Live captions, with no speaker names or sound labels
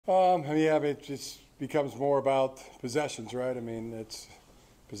Yeah, I mean, it just becomes more about possessions, right? I mean, it's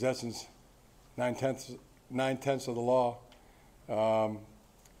possessions, nine-tenths of the law.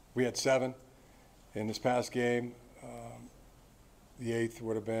 We had 7 in this past game. The 8th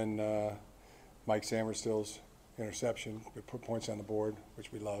would have been Mike Samerstill's interception. We put points on the board,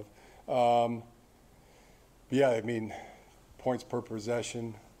 which we love. Yeah, I mean, points per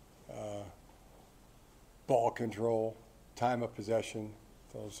possession, ball control, time of possession,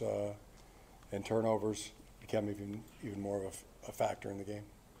 those and turnovers become even more of a factor in the game.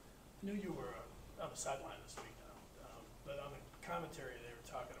 I knew you were on the sideline this week now, but on the commentary they were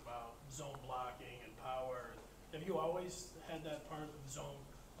talking about zone blocking and power. Have you always had that part of zone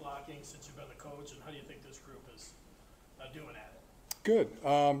blocking since you've been the coach, and how do you think this group is doing at it? Good.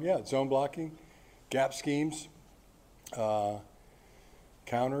 Yeah, zone blocking, gap schemes,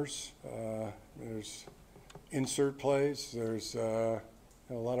 counters. There's insert plays. There's a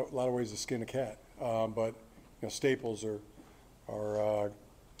lot of ways to skin a cat. But staples are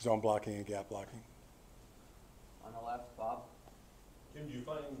zone blocking and gap blocking. On the left, Bob. Jim, do you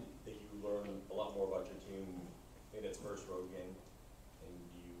find that you learn a lot more about your team in its first road game? And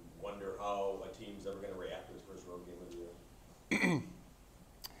do you wonder how a team's ever going to react to its first road game of the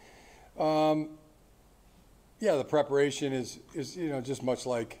year? Yeah, the preparation is just much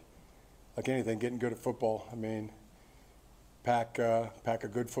like anything, getting good at football. I mean, pack a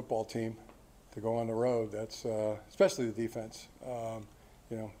good football team to go on the road. That's especially the defense.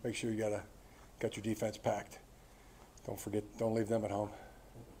 Make sure you got your defense packed. Don't leave them at home.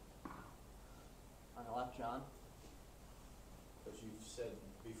 On the left, John. As you've said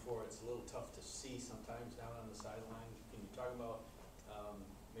before, it's a little tough to see sometimes down on the sideline. Can you talk about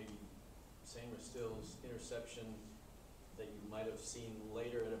maybe Samerstill's interception that you might have seen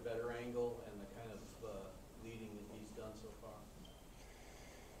later at a better angle and the kind of leading that he's done so far?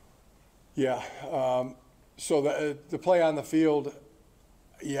 Yeah. So the play on the field,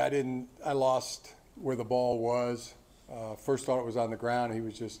 yeah, I lost where the ball was. First thought it was on the ground. He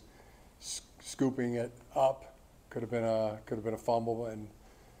was just scooping it up. Could have been a fumble. And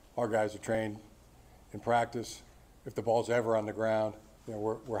our guys are trained in practice. If the ball's ever on the ground,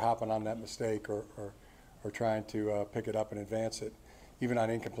 we're hopping on that mistake or trying to pick it up and advance it. Even on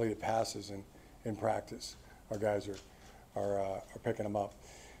incompleted passes in practice, our guys are picking them up.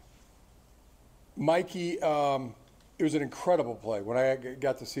 Mikey, it was an incredible play. When I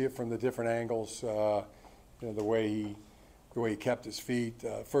got to see it from the different angles, the way he kept his feet.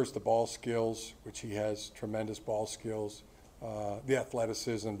 First, the ball skills, which he has tremendous ball skills. The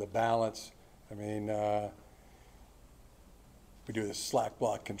athleticism, the balance. I mean, we do the slack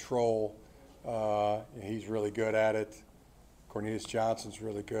block control. He's really good at it. Cornelius Johnson's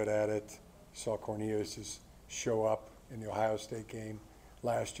really good at it. You saw Cornelius show up in the Ohio State game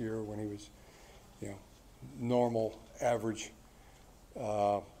last year when he was, normal, average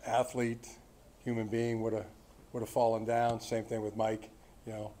athlete, human being would have fallen down. Same thing with Mike.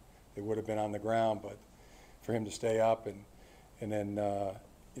 They would have been on the ground, but for him to stay up and then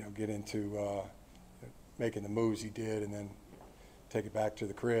get into making the moves he did and then take it back to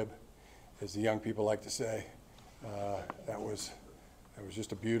the crib, as the young people like to say, that was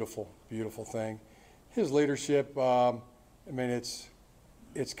just a beautiful, beautiful thing. His leadership, I mean, it's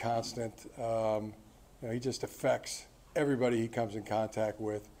constant. He just affects everybody he comes in contact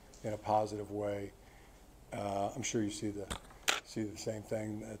with in a positive way. I'm sure you see the same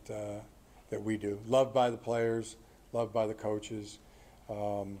thing that we do. Loved by the players, loved by the coaches,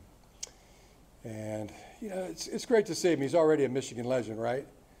 and it's great to see him. He's already a Michigan legend, right?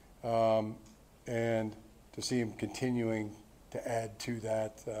 And to see him continuing to add to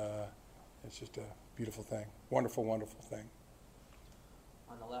that, it's just a beautiful thing. Wonderful, wonderful thing.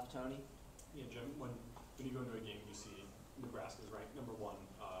 On the left, Tony. Yeah, Jim, when you go into a game, you see Nebraska's ranked #1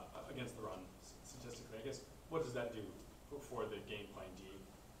 against the run statistically. I guess, what does that do for the game plan? Do you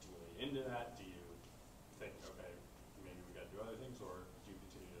lean into that? Do you think, okay, maybe we got to do other things, or do you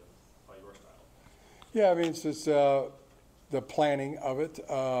continue to play your style? Yeah, I mean, it's just the planning of it,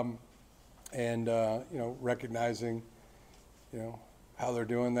 and recognizing, how they're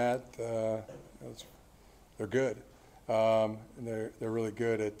doing that. They're good, and they're really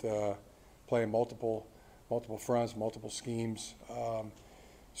good at playing multiple fronts, multiple schemes.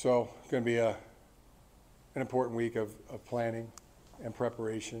 So it's going to be an important week of planning and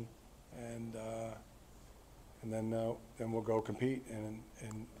preparation, and then we'll go compete and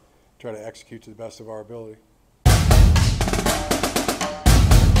try to execute to the best of our ability.